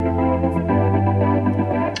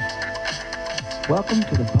Welcome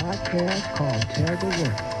to the podcast called Tell the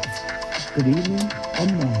World. Good evening or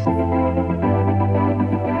morning.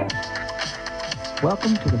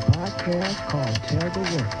 Welcome to the podcast called Tell the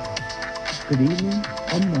World. Good evening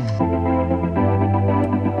or morning.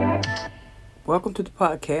 Welcome to the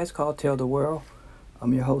podcast called Tell the World.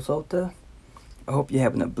 I'm your host, Ota. I hope you're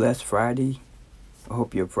having a blessed Friday. I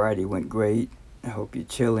hope your Friday went great. I hope you're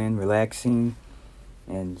chilling, relaxing,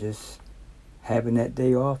 and just having that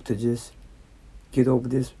day off to just get over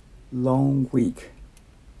this long week.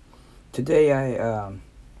 Today I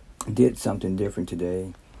did something different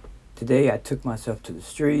today. Today I took myself to the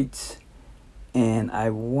streets and I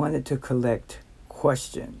wanted to collect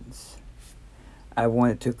questions. I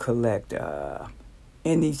wanted to collect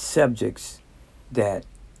any subjects that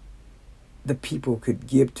the people could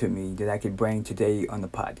give to me that I could bring today on the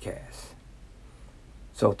podcast.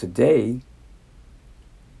 So today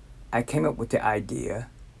I came up with the idea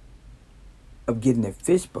of getting a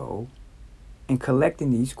fishbowl and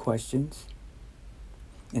collecting these questions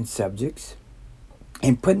and subjects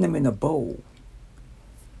and putting them in a bowl.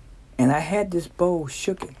 And I had this bowl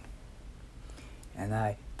shooken. And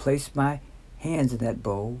I placed my hands in that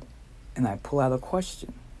bowl and I pull out a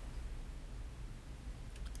question.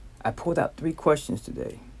 I pulled out 3 questions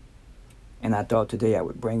today. And I thought today I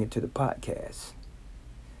would bring it to the podcast.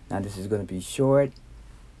 Now this is going to be short,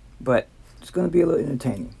 but it's going to be a little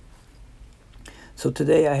entertaining. So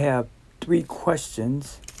today I have 3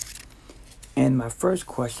 questions. And my first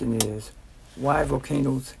question is, why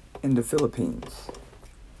volcanoes in the Philippines?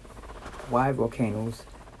 Why volcanoes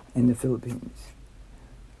in the Philippines?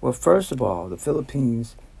 Well, first of all, the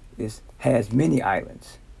Philippines has many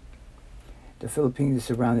islands. The Philippines is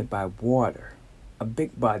surrounded by water, a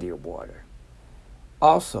big body of water.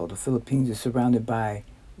 Also, the Philippines is surrounded by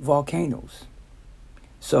volcanoes.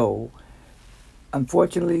 So,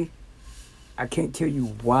 unfortunately, I can't tell you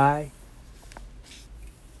why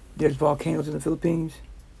there's volcanoes in the Philippines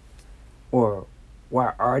or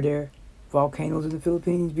why are there volcanoes in the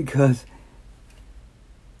Philippines, because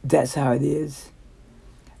that's how it is.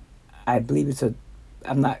 I believe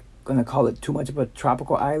I'm not going to call it too much of a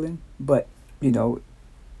tropical island, but you're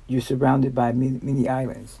surrounded by many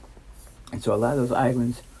islands. And so a lot of those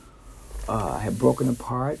islands have broken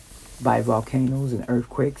apart by volcanoes and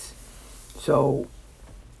earthquakes. So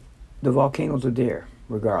the volcanoes are there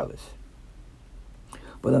regardless.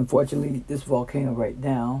 But unfortunately, this volcano right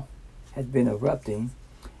now has been erupting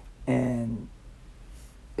and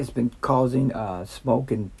it's been causing smoke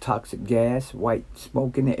and toxic gas, white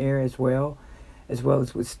smoke in the air as well as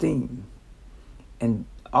with steam. And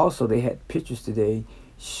also they had pictures today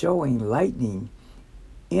showing lightning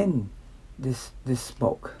in this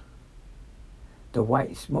smoke. The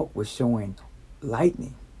white smoke was showing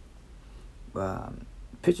lightning.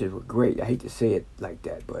 Pictures were great. I hate to say it like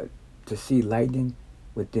that, but to see lightning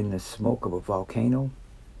within the smoke of a volcano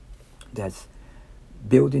that's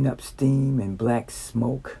building up steam and black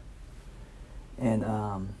smoke. And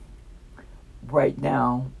right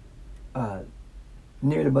now,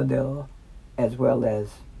 near the Manila, as well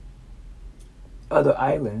as other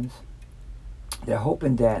islands, they're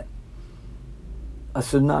hoping that a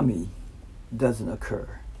tsunami doesn't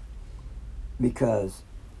occur, because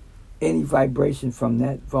any vibration from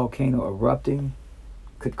that volcano erupting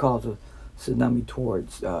could cause a tsunami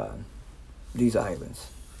towards these islands.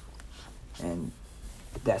 And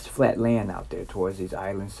that's flat land out there towards these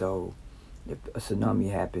islands, so if a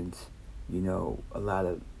tsunami happens, a lot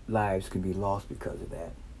of lives can be lost because of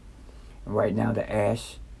that. And right now the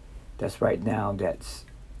ash that's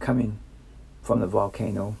coming from the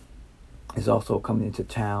volcano is also coming into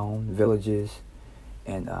town, villages,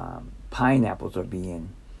 and pineapples are being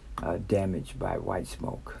damaged by white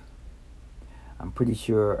smoke. I'm pretty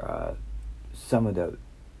sure some of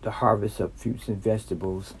the harvest of fruits and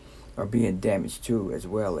vegetables are being damaged too, as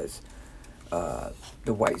well as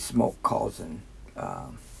the white smoke causing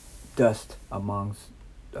dust amongst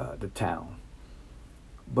the town.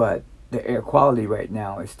 But the air quality right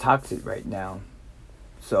now is toxic right now,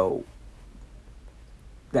 so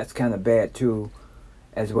that's kind of bad too,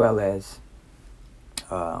 as well as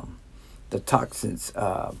the toxins.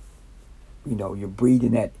 You're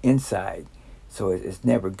breathing that inside, so it's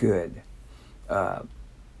never good.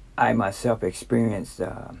 I myself experienced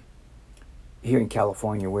here in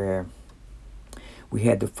California, where we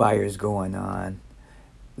had the fires going on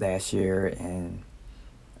last year, and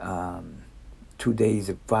 2 days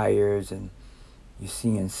of fires, and you're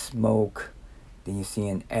seeing smoke, then you're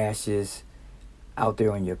seeing ashes out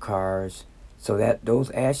there on your cars. So that those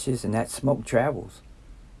ashes and that smoke travels.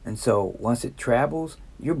 And so once it travels,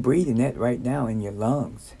 you're breathing that right now in your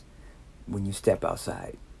lungs. when you step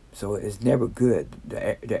outside. So it's never good.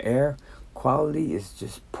 The air quality is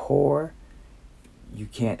just poor. You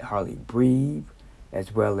can't hardly breathe,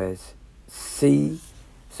 as well as see.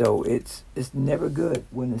 So it's never good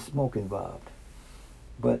when there's smoke involved.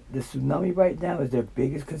 But the tsunami right now is their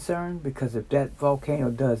biggest concern, because if that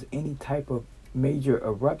volcano does any type of major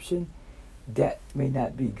eruption, that may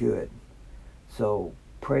not be good. So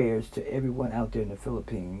prayers to everyone out there in the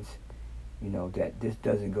Philippines, that this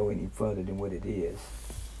doesn't go any further than what it is.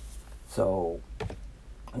 So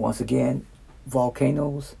once again,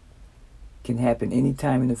 volcanoes can happen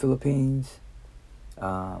anytime in the Philippines.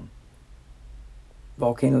 Um,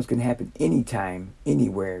 Volcanoes can happen anytime,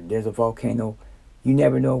 anywhere. There's a volcano. You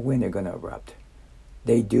never know when they're going to erupt.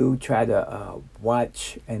 They do try to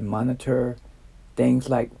watch and monitor things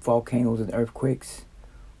like volcanoes and earthquakes,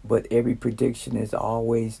 but every prediction is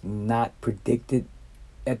always not predicted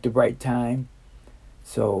at the right time.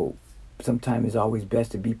 So sometimes it's always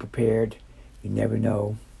best to be prepared. You never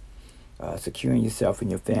know. Securing yourself and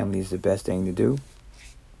your family is the best thing to do.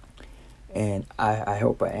 And I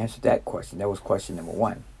hope I answered that question. That was question number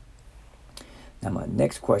one. Now my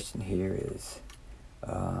next question here is,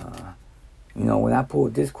 when I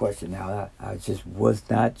pulled this question out, I just was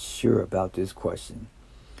not sure about this question,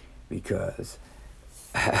 because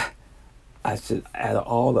I said, out of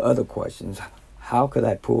all the other questions, how could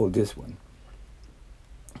I pull this one?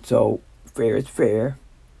 So fair is fair.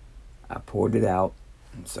 I pulled it out,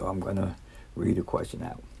 and so I'm going to read the question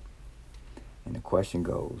out. And the question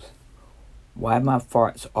goes, why my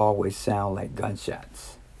farts always sound like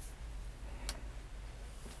gunshots?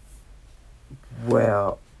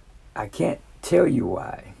 Well, I can't tell you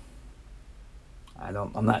why.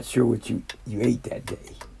 I'm not sure what you ate that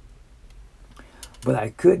day. But I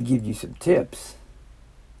could give you some tips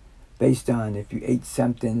based on if you ate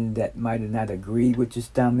something that might have not agreed with your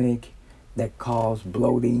stomach, that caused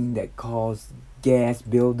bloating, that caused gas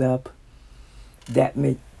buildup. That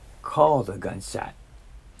may cause a gunshot.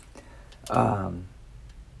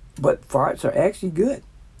 But farts are actually good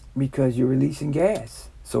because you're releasing gas.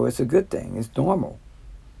 So it's a good thing. It's normal.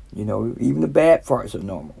 Even the bad farts are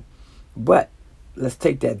normal. But let's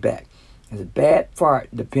take that back. A bad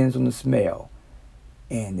fart depends on the smell.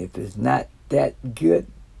 And if it's not that good,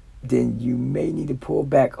 then you may need to pull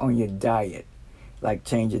back on your diet. Like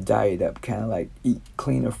change your diet up. Kind of like eat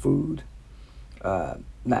cleaner food.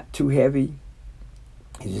 Not too heavy.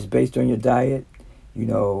 It's just based on your diet.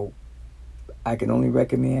 I can only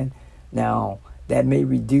recommend. Now, that may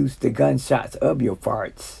reduce the gunshots of your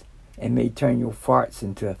farts and may turn your farts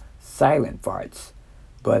into silent farts.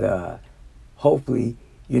 But hopefully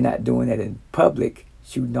you're not doing that in public,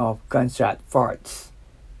 shooting off gunshot farts.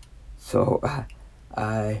 So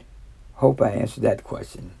I hope I answered that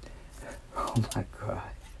question. Oh my God.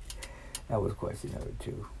 That was question number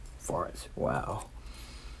 2. Farts. Wow.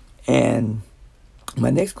 And my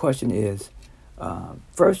next question is,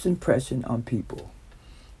 first impression on people.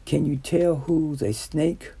 Can you tell who's a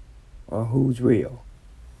snake or who's real?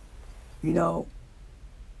 Some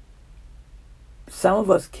of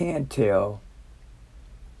us can tell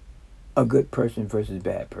a good person versus a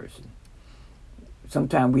bad person.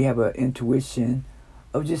 Sometimes we have an intuition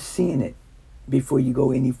of just seeing it before you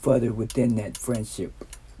go any further within that friendship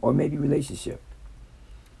or maybe relationship.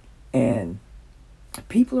 And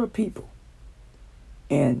people are people.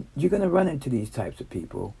 And you're going to run into these types of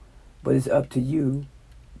people, but it's up to you,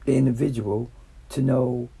 the individual, to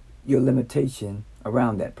know your limitation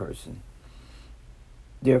around that person.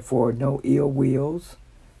 Therefore, no ill wills,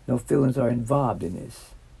 no feelings are involved in this.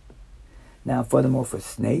 Now, furthermore, for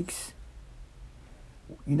snakes,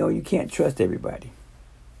 you can't trust everybody.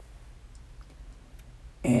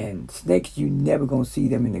 And snakes, you never going to see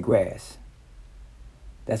them in the grass.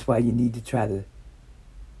 That's why you need to try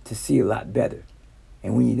to see a lot better.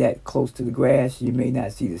 And when you're that close to the grass, you may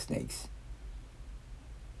not see the snakes.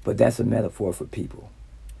 But that's a metaphor for people.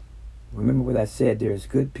 Remember what I said, there's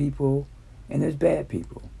good people and there's bad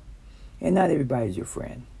people. And not everybody's your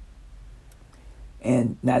friend.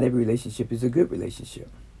 And not every relationship is a good relationship.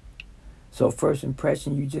 So first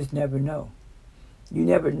impression, you just never know. You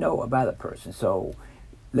never know about a person. So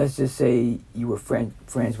let's just say you were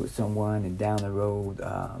friends with someone, and down the road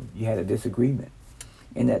you had a disagreement.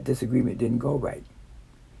 And that disagreement didn't go right.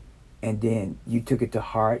 And then you took it to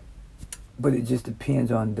heart, but it just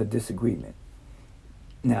depends on the disagreement.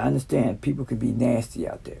 Now, I understand people can be nasty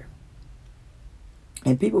out there.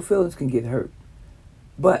 And people's feelings can get hurt.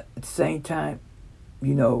 But at the same time,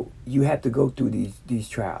 you have to go through these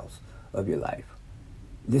trials of your life.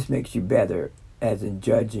 This makes you better as in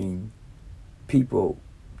judging people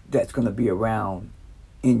that's going to be around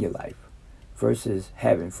in your life. versus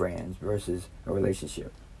having friends versus a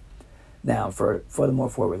relationship. Now,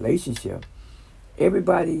 furthermore, for a relationship,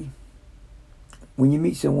 everybody, when you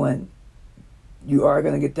meet someone, you are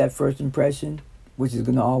going to get that first impression, which is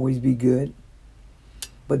going to always be good.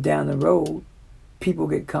 But down the road, people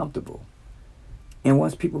get comfortable. And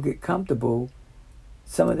once people get comfortable,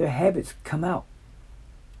 some of their habits come out.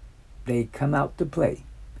 They come out to play.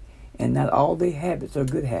 And not all their habits are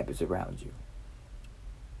good habits around you.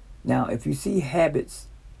 Now, if you see habits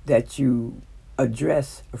that you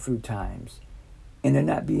address a few times and they're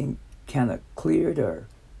not being kind of cleared or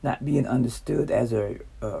not being understood as a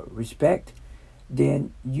respect,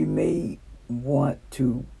 then you may want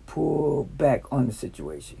to pull back on the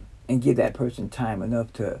situation and give that person time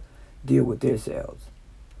enough to deal with themselves.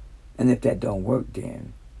 And if that don't work,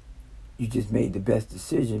 then you just made the best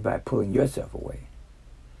decision by pulling yourself away.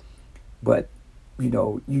 But,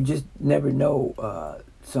 you just never know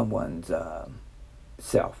someone's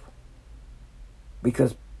self,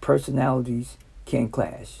 because personalities can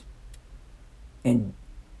clash. And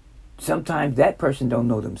sometimes that person don't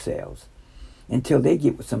know themselves until they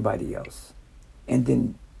get with somebody else. And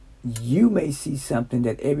then you may see something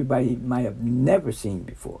that everybody might have never seen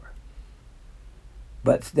before.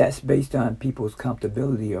 But that's based on people's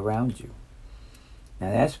comfortability around you.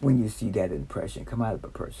 Now that's when you see that impression come out of a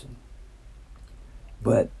person.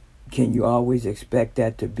 But can you always expect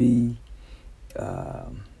that to be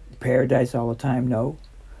paradise all the time? No.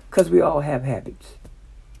 Because we all have habits.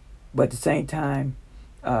 But at the same time,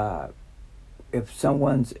 if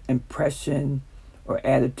someone's impression or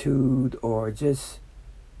attitude or just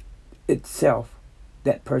itself,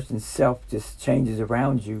 that person's self just changes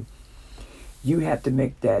around you, you have to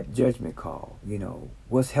make that judgment call.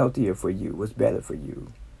 What's healthier for you? What's better for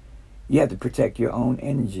you? You have to protect your own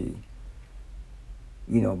energy,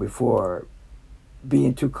 before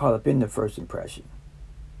being too caught up in the first impression.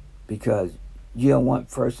 Because you don't want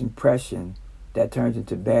first impression that turns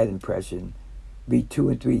into bad impression be 2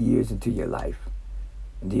 and 3 years into your life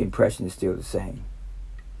and the impression is still the same.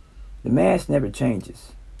 The mask never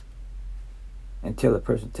changes until a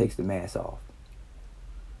person takes the mask off.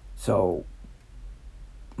 So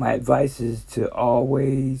my advice is to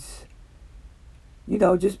always,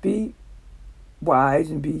 just be wise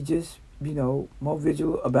and be just, more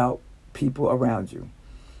vigilant about people around you.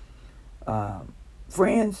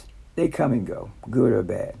 Friends, they come and go, good or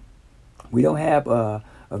bad. We don't have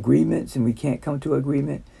agreements and we can't come to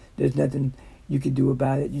agreement. There's nothing you can do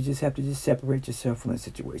about it. You just have to just separate yourself from the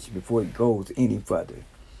situation before it goes any further.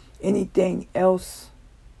 Anything else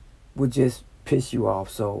would just piss you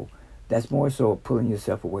off. So that's more so pulling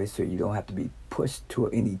yourself away so you don't have to be pushed to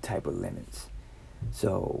any type of limits.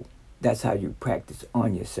 So that's how you practice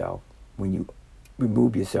on yourself when you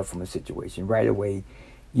remove yourself from a situation. Right away,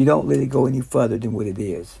 you don't let it go any further than what it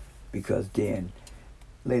is, because then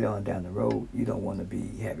later on down the road, you don't want to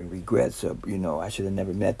be having regrets of, I should have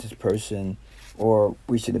never met this person, or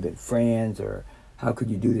we should have been friends, or how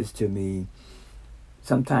could you do this to me?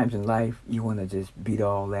 Sometimes in life, you want to just beat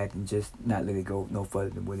all that and just not let it go no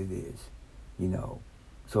further than what it is,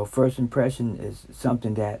 So first impression is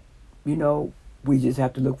something that, we just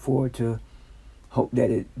have to look forward to, hope that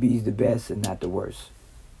it be the best and not the worst.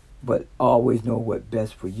 But always know what's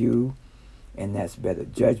best for you, and that's better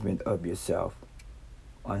judgment of yourself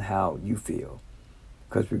on how you feel.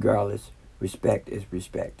 Because regardless, respect is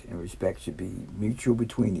respect, and respect should be mutual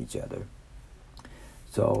between each other.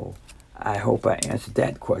 So I hope I answered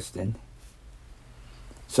that question.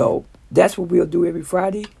 So that's what we'll do every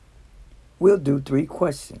Friday. We'll do 3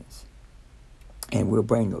 questions, and we'll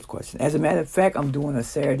bring those questions. As a matter of fact, I'm doing a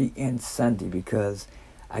Saturday and Sunday because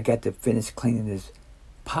I got to finish cleaning this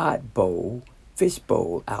fish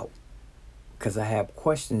bowl out, because I have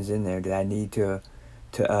questions in there that I need to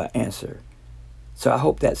answer. So I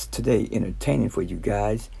hope that's today entertaining for you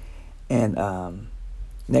guys. And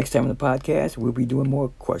next time on the podcast, we'll be doing more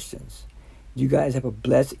questions. You guys have a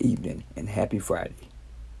blessed evening and happy Friday.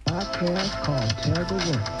 Podcast called Terrible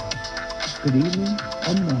Work. Good evening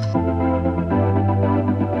and morning.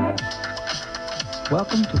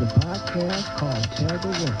 Welcome to the podcast called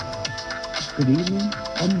Terrible Work. Good evening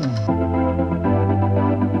and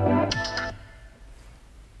morning.